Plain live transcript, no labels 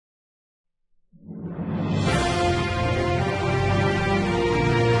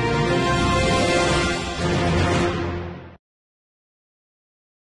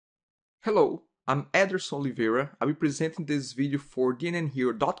Hello, I'm Ederson Oliveira. I'll be presenting this video for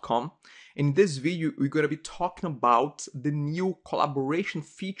DNNHero.com. In this video, we're going to be talking about the new collaboration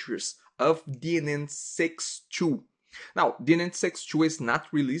features of DNN 6.2. Now, DNN 6.2 is not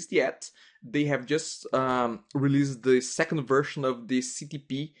released yet. They have just released the second version of the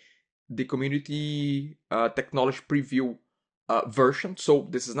CTP, the Community Technology Preview version. So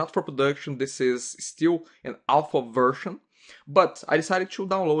this is not for production. This is still an alpha version. But I decided to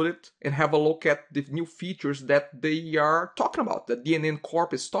download it and have a look at the new features that they are talking about, that DNN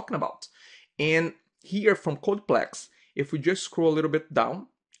Corp is talking about. And here from Codeplex, if we just scroll a little bit down,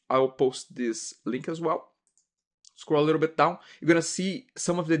 I will post this link as well. Scroll a little bit down, you're going to see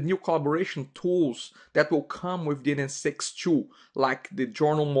some of the new collaboration tools that will come with DNN 6.2, like the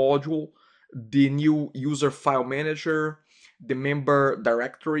journal module, the new user file manager, the member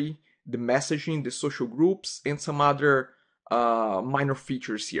directory, the messaging, the social groups, and some other minor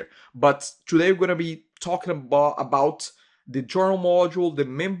features here. But today we're going to be talking about the journal module, the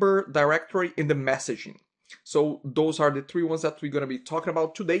member directory, and the messaging. So those are the three ones that we're going to be talking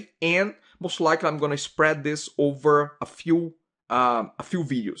about today, and most likely I'm going to spread this over a few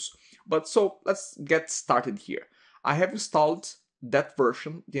videos. But so let's get started here. I have installed that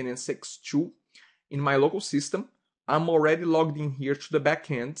version, DNN 6.2, in my local system. I'm already logged in here to the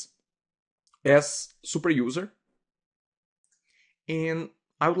backend as super user. And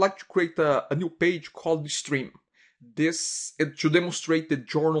I would like to create a new page called the stream. This to demonstrate the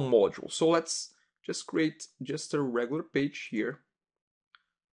journal module. So let's just create just a regular page here.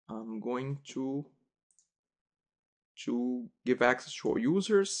 I'm going to give access to all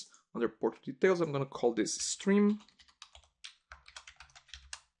users. Under portal details, I'm going to call this stream.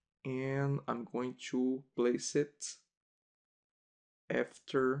 And I'm going to place it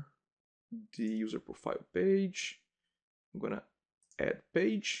after the user profile page. I'm going to add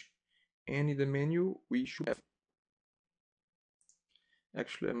page, and in the menu we should have,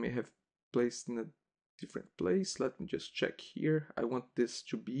 actually I may have placed in a different place. Let me just check here. I want this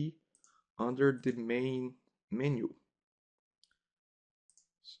to be under the main menu.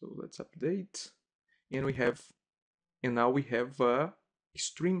 So let's update, and now we have a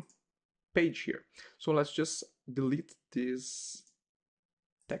stream page here. So let's just delete this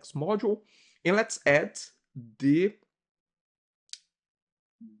text module, and let's add the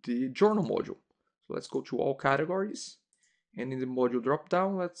journal module. So let's go to all categories, and in the module drop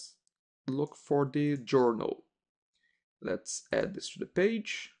down, let's look for the journal. Let's add this to the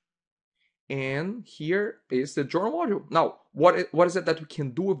page, and here is the journal module. Now, what is it that we can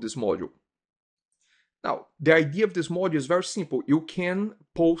do with this module? Now, the idea of this module is very simple. You can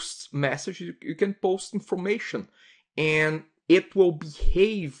post messages, you can post information, and it will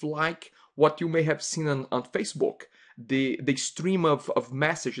behave like what you may have seen on Facebook. The stream of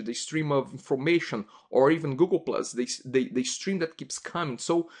message, the stream of information, or even Google Plus, the stream that keeps coming.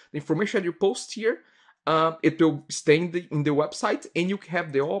 So the information that you post here, it will stay in the website, and you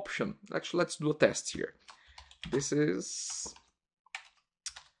have the option. Actually, let's do a test here. This is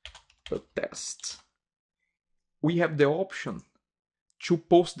a test. We have the option to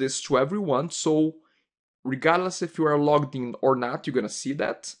post this to everyone. So regardless if you are logged in or not, you're gonna see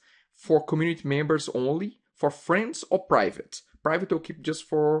that. For community members only. For friends or private. Private will keep just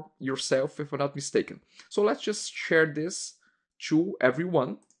for yourself, if I'm not mistaken. So let's just share this to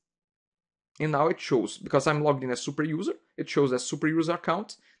everyone. And now it shows, because I'm logged in as super user, it shows as super user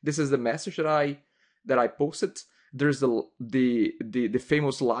account. This is the message that I posted. There's the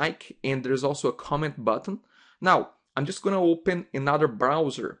famous like, and there's also a comment button. Now, I'm just gonna open another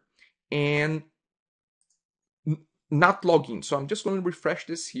browser and not log in. So I'm just gonna refresh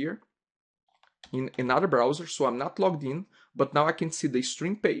this here in another browser, so I'm not logged in, but now I can see the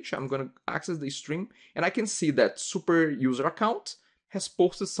stream page. I'm going to access the stream, and I can see that super user account has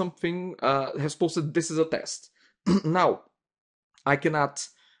posted something, this is a test. Now, I cannot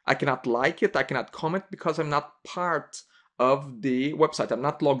like it, I cannot comment, because I'm not part of the website. I'm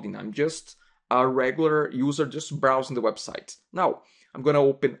not logged in. I'm just a regular user just browsing the website. Now, I'm going to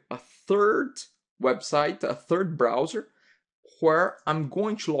open a third website, a third browser, where I'm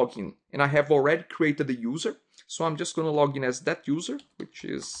going to log in, and I have already created a user, so I'm just going to log in as that user, which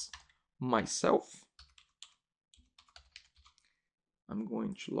is myself. I'm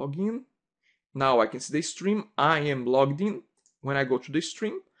going to log in. Now I can see the stream. I am logged in. When I go to the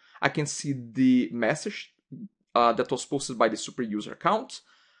stream, I can see the message that was posted by the super user account.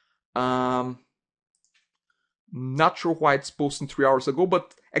 Not sure why it's posted 3 hours ago,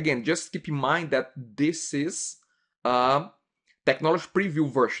 but again, just keep in mind that this is technology preview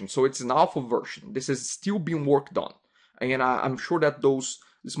version, so it's an alpha version. This is still being worked on, and I'm sure that those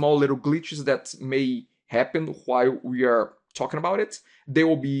small little glitches that may happen while we are talking about it, they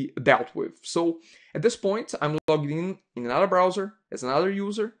will be dealt with. So at this point, I'm logged in another browser as another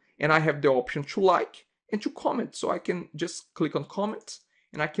user, and I have the option to like and to comment. So I can just click on comment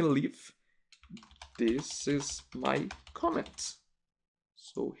and I can leave, this is my comment.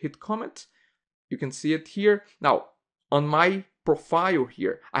 So hit comment, you can see it here. Now on my profile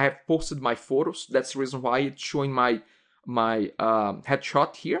here, I have posted my photos. That's the reason why it's showing my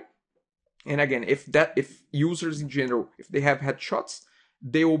headshot here. And again, if users in general, if they have headshots,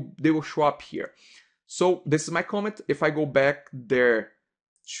 they will show up here. So this is my comment. If I go back there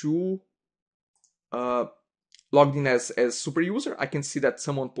to logged in as super user, I can see that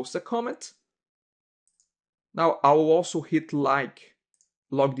someone posted a comment. Now I will also hit like,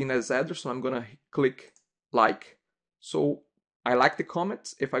 logged in as adder, so I'm gonna click like. So I like the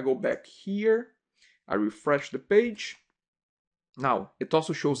comment. If I go back here, I refresh the page. Now it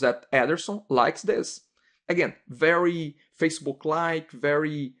also shows that Ederson likes this. Again, very Facebook-like,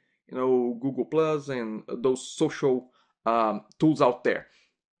 very Google Plus and those social tools out there.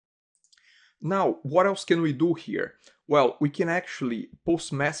 Now, what else can we do here? Well, we can actually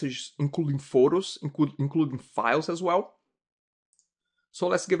post messages including photos, including files as well. So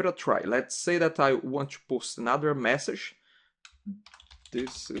let's give it a try. Let's say that I want to post another message.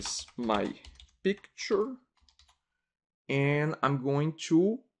 This is my picture. And I'm going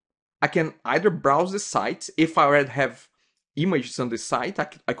to, I can either browse the site. If I already have images on the site,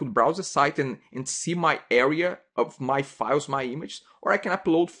 I could browse the site and see my area of my files, my images, or I can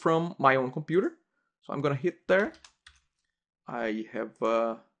upload from my own computer. So I'm gonna hit there. I have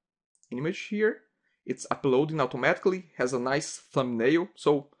an image here. It's uploading automatically, has a nice thumbnail.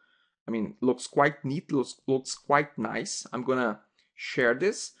 So, I mean, looks quite neat, looks quite nice. I'm gonna share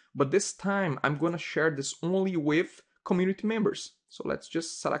this, but this time I'm gonna share this only with community members. So let's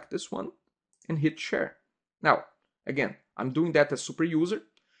just select this one and hit share. Now, again, I'm doing that as super user.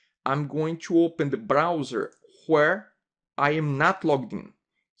 I'm going to open the browser where I am not logged in.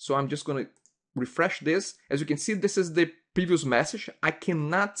 So I'm just going to refresh this. As you can see, this is the previous message. I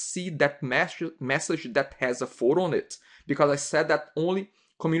cannot see that message that has a photo on it because I said that only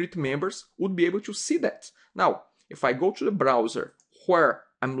community members would be able to see that. Now, if I go to the browser where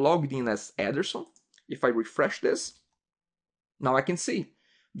I'm logged in as Ederson, if I refresh this, now I can see,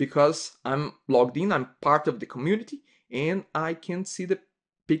 because I'm logged in, I'm part of the community, and I can see the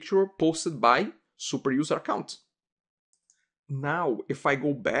picture posted by super user account. Now, if I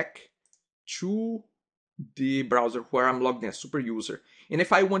go back to the browser where I'm logged in as super user, and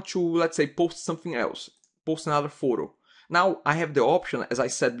if I want to, let's say, post something else, post another photo, now I have the option, as I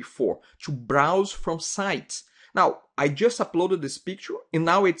said before, to browse from sites. Now, I just uploaded this picture, and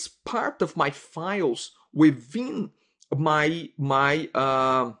now it's part of my files within my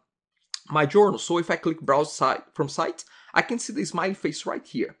journal. So if I click browse site from site, I can see the smiley face right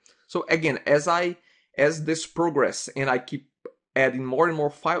here. So again, as this progress and I keep adding more and more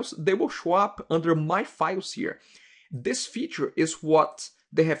files, they will show up under my files here. This feature is what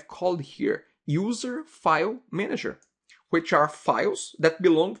they have called here user file manager, which are files that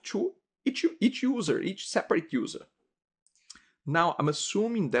belong to each user, each separate user. Now I'm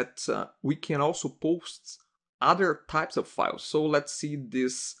assuming that we can also post other types of files. So let's see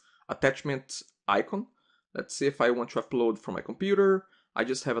this attachment icon. Let's see if I want to upload from my computer. I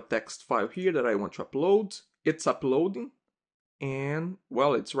just have a text file here that I want to upload. It's uploading, and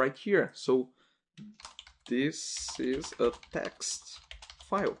well, it's right here. So this is a text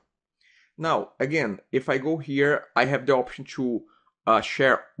file. Now, again, if I go here, I have the option to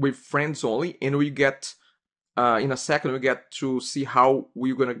share with friends only, and we get in a second, we get to see how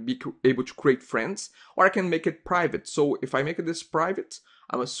we're going to be able to create friends, or I can make it private. So if I make this private,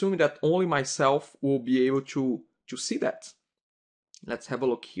 I'm assuming that only myself will be able to see that. Let's have a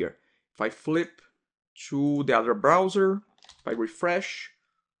look here. If I flip to the other browser, if I refresh,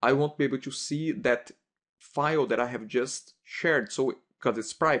 I won't be able to see that file that I have just shared, so because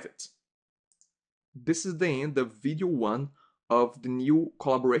it's private. This is the end of video 1 of the new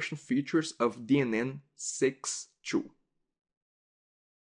collaboration features of DNN 6.2.